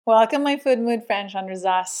Welcome, my food mood friend, Chandra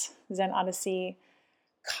Zas, Zen Odyssey.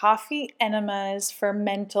 Coffee enemas for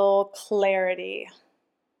mental clarity.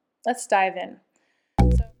 Let's dive in.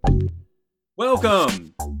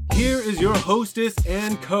 Welcome! Here is your hostess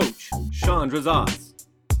and coach, Chandra Zas,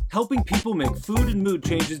 helping people make food and mood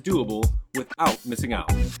changes doable without missing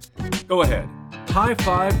out. Go ahead, high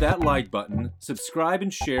five that like button, subscribe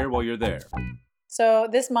and share while you're there. So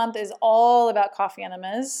this month is all about coffee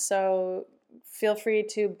enemas, so feel free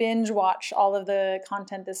to binge watch all of the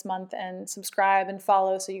content this month and subscribe and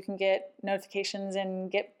follow so you can get notifications and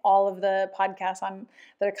get all of the podcasts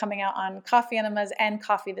that are coming out on coffee enemas and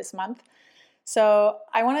coffee this month. So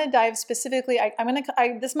I want to dive specifically.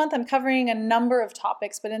 This month I'm covering a number of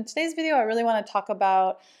topics, but in today's video I really want to talk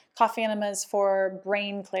about coffee enemas for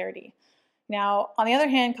brain clarity. Now, on the other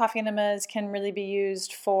hand, coffee enemas can really be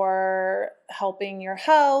used for helping your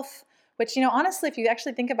health, which, honestly, if you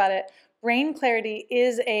actually think about it, brain clarity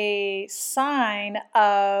is a sign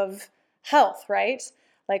of health, right?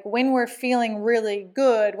 Like when we're feeling really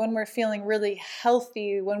good, when we're feeling really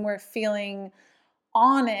healthy, when we're feeling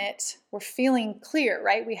on it, we're feeling clear,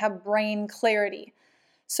 right? We have brain clarity.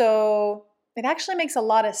 So it actually makes a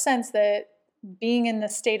lot of sense that being in the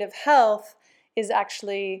state of health is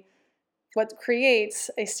actually what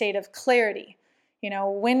creates a state of clarity.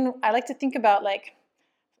 When I like to think about,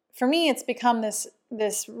 for me, it's become this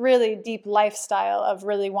really deep lifestyle of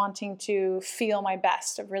really wanting to feel my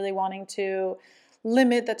best, of really wanting to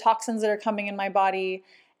limit the toxins that are coming in my body.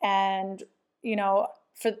 And,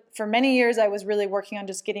 for many years, I was really working on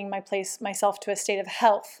just getting myself to a state of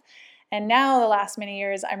health. And now the last many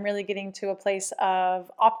years, I'm really getting to a place of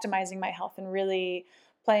optimizing my health and really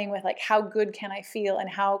playing with how good can I feel and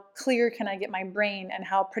how clear can I get my brain and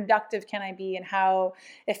how productive can I be and how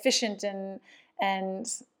efficient and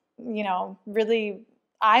really,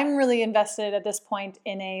 I'm really invested at this point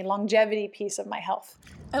in a longevity piece of my health.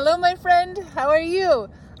 Hello, my friend. How are you?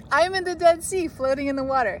 I'm in the Dead Sea, floating in the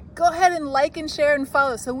water. Go ahead and like and share and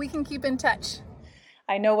follow so we can keep in touch.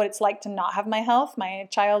 I know what it's like to not have my health. My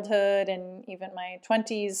childhood and even my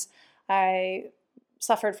 20s, I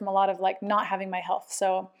suffered from a lot of not having my health.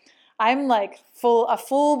 So I'm a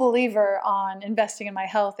full believer on investing in my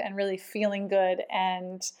health and really feeling good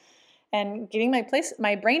and getting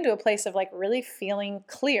my brain to a place of really feeling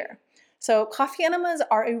clear. So coffee enemas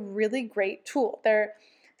are a really great tool. They're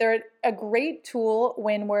a great tool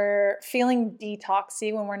when we're feeling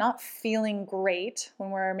detoxy, when we're not feeling great, when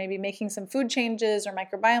we're maybe making some food changes or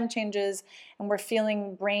microbiome changes and we're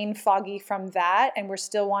feeling brain foggy from that and we're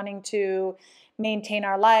still wanting to maintain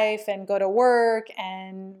our life and go to work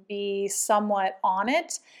and be somewhat on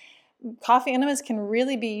it. Coffee enemas can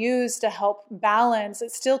really be used to help balance.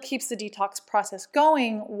 It still keeps the detox process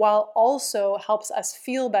going while also helps us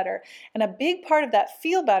feel better. And a big part of that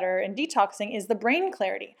feel better and detoxing is the brain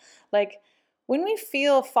clarity. When we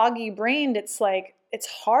feel foggy brained, it's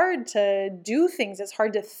hard to do things. It's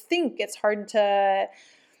hard to think. It's hard to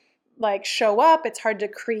show up. It's hard to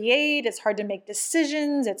create. It's hard to make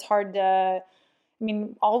decisions. It's hard to,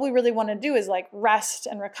 all we really want to do is rest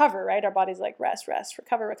and recover, right? Our body's rest,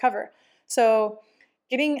 recover. So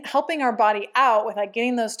helping our body out with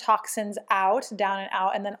getting those toxins out, down and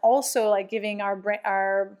out, and then also giving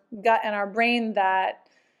our gut and our brain that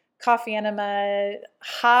coffee enema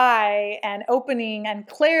high and opening and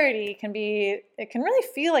clarity it can really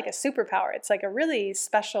feel like a superpower. It's a really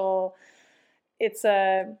special, I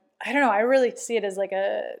don't know, I really see it as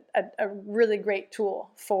a really great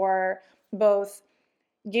tool for both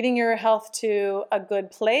getting your health to a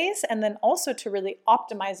good place and then also to really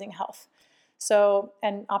optimizing health.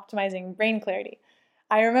 And optimizing brain clarity.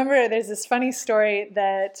 I remember there's this funny story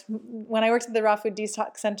that when I worked at the Raw Food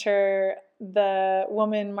Detox Center, the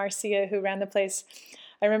woman, Marcia, who ran the place,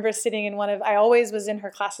 I remember sitting in I always was in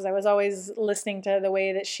her classes. I was always listening to the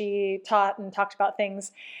way that she taught and talked about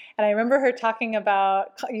things. And I remember her talking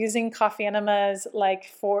about using coffee enemas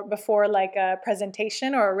before a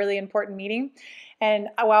presentation or a really important meeting. And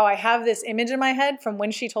wow, I have this image in my head from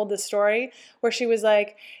when she told this story where she was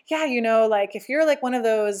like, yeah, if you're one of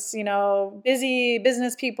those, busy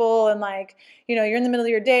business people and you're in the middle of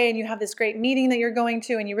your day and you have this great meeting that you're going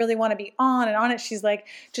to and you really want to be on and on it. She's like,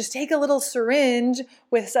 just take a little syringe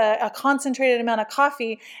with a concentrated amount of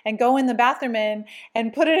coffee and go in the bathroom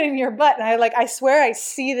and put it in your butt. And I swear I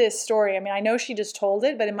see this story. I know she just told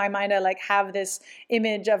it, but in my mind, I have this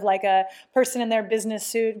image of a person in their business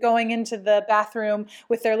suit going into the bathroom room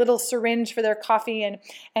with their little syringe for their coffee and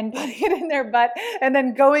putting it in their butt and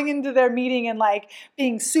then going into their meeting and like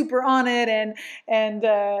being super on it and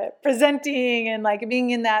presenting and like being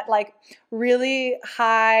in that like really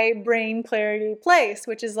high brain clarity place,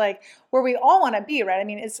 which is like where we all want to be, right? I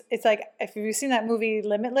mean, it's like, if you've seen that movie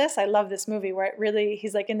Limitless, I love this movie where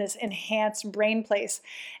he's like in this enhanced brain place.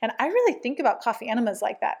 And I really think about coffee enemas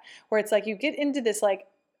like that, where it's like you get into this like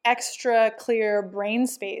extra clear brain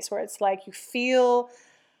space where it's like you feel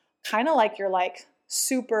kind of like you're like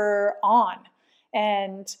super on.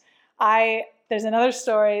 And there's another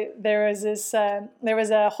story. There was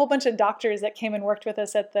a whole bunch of doctors that came and worked with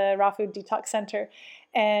us at the Raw Food Detox Center,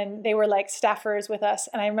 and they were like staffers with us.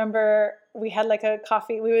 And I remember we had like a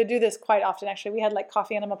coffee. We would do this quite often, actually. We had like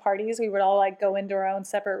coffee enema parties. We would all like go into our own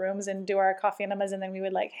separate rooms and do our coffee enemas, and then we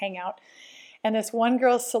would like hang out. And this one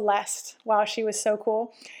girl, Celeste, wow, she was so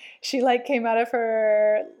cool. She like came out of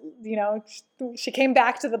her, she came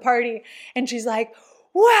back to the party, and she's like,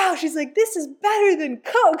 wow, she's like, this is better than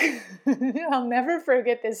Coke. I'll never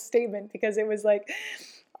forget this statement because it was like,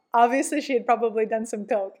 obviously she had probably done some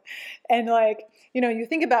Coke. And like, you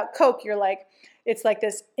think about Coke, you're like, it's like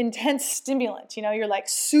this intense stimulant, you're like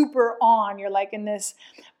super on, you're like in this,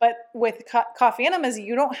 but with coffee enemas,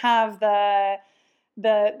 you don't have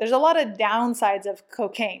there's a lot of downsides of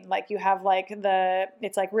cocaine. Like you have like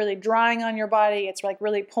it's like really drying on your body. It's like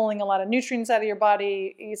really pulling a lot of nutrients out of your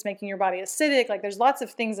body. It's making your body acidic. Like there's lots of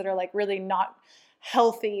things that are like really not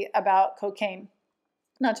healthy about cocaine.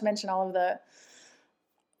 Not to mention all of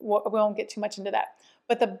we won't get too much into that.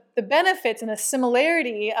 But the benefits and the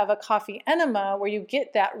similarity of a coffee enema, where you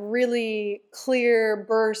get that really clear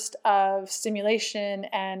burst of stimulation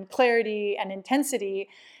and clarity and intensity,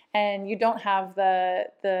 and you don't have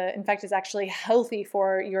in fact, it's actually healthy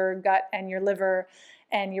for your gut and your liver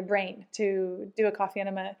and your brain to do a coffee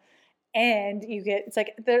enema. And it's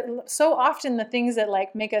like, so often the things that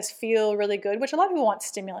like make us feel really good, which a lot of people want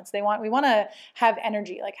stimulants. We want to have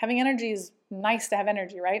energy. Like having energy is nice to have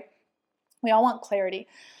energy, right? We all want clarity.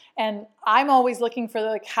 And I'm always looking for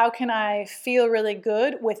like, how can I feel really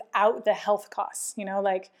good without the health costs?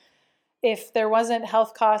 Like, if there wasn't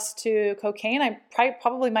health costs to cocaine, I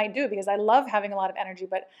probably might do it because I love having a lot of energy,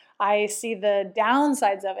 but I see the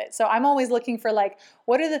downsides of it. So I'm always looking for like,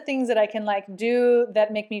 what are the things that I can like do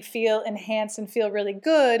that make me feel enhanced and feel really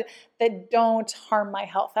good that don't harm my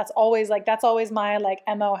health? That's always my like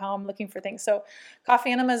MO, how I'm looking for things. So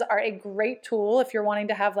coffee enemas are a great tool if you're wanting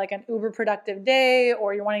to have like an uber productive day,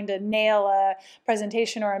 or you're wanting to nail a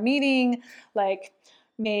presentation or a meeting. Like,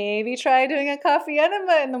 maybe try doing a coffee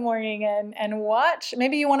enema in the morning and watch.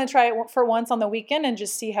 Maybe you want to try it for once on the weekend and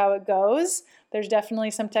just see how it goes. There's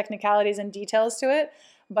definitely some technicalities and details to it,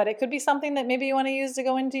 but it could be something that maybe you want to use to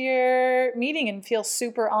go into your meeting and feel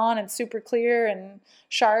super on and super clear and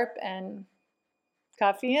sharp. And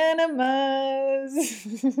coffee enemas.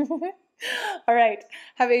 All right.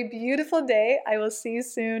 Have a beautiful day. I will see you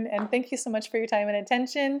soon. And thank you so much for your time and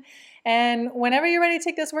attention. And whenever you're ready to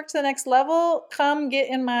take this work to the next level, come get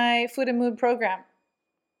in my Food and Mood program.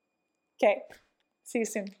 Okay. See you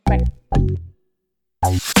soon. Bye.